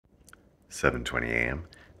7:20 a.m.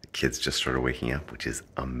 The kids just started waking up, which is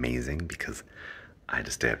amazing because I had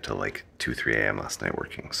to stay up till like 2, 3 a.m. last night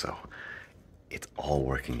working, so it's all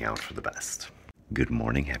working out for the best. Good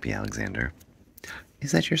morning, Happy Alexander.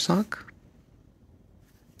 Is that your sock?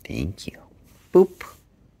 Thank you. Boop.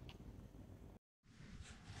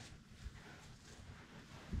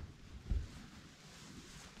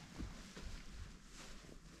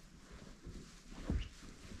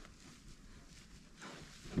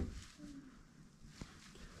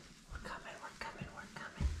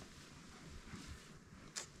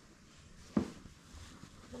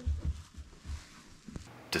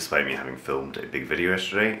 Despite me having filmed a big video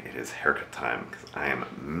yesterday, it is haircut time because I am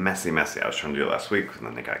messy. I was trying to do it last week and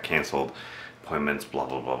then they got canceled. Appointments, blah,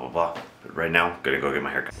 blah, blah, blah, blah. But right now, gonna go get my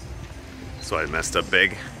haircut. So I messed up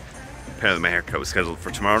big. Apparently my haircut was scheduled for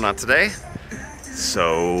tomorrow, not today.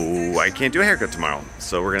 So I can't do a haircut tomorrow.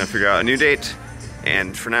 So we're gonna figure out a new date.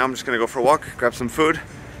 And for now, I'm just gonna go for a walk, grab some food,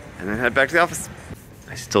 and then head back to the office.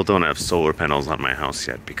 I still don't have solar panels on my house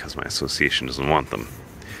yet because my association doesn't want them.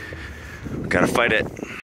 Gotta fight it.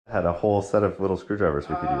 Had a whole set of little screwdrivers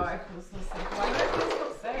we could use. I feel so sick. Why did I feel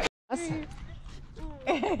so sick?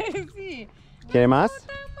 Sí. ¿Quiere más?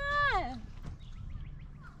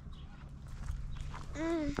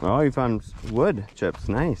 Oh, you found wood chips.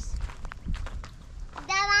 Nice. Dad,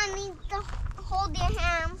 I need to hold your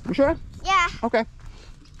hand. You sure? Yeah. Okay.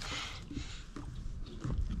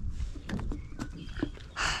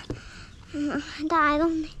 Dad, I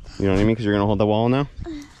don't need. You know what I mean? Because you're gonna hold the wall now.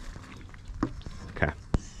 Okay.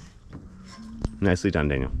 Nicely done,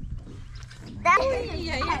 Daniel.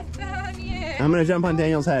 I'm gonna jump on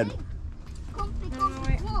Daniel's head.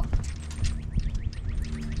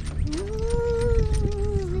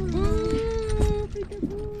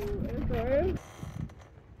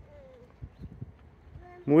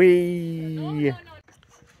 Wee.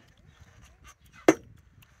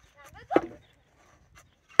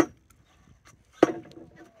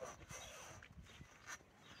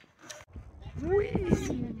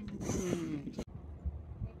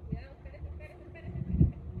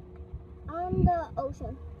 On the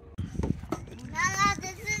ocean. Nala,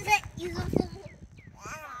 this is it.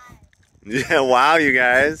 Yeah, wow, you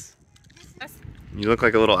guys. You look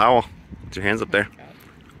like a little owl. Put your hands up there.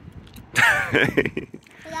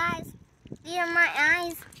 Guys, these are my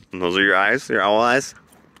eyes. And those are your eyes? Your owl eyes?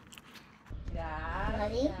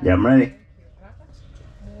 Ready? Yeah, I'm ready.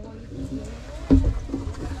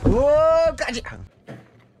 Whoa, gotcha!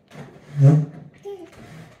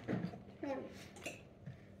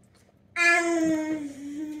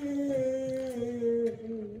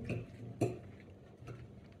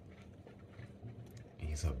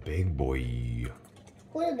 He's a big boy.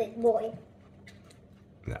 Who's a big boy?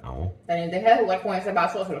 The owl. Daniel, deja de jugar con ese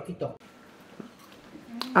vaso, se lo quito.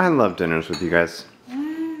 I love dinners with you guys.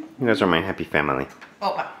 You guys are my happy family.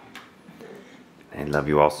 Opa. I love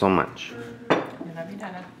you all so much. I love you,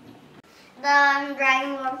 Nana. The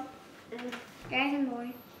Dragon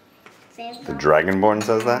Boy. The Dragonborn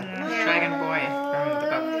says that? Dragon Boy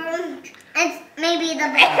from the book. It's maybe the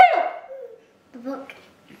book. The book.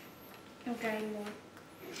 The Dragon Boy.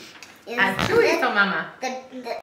 Azulito, Mama. The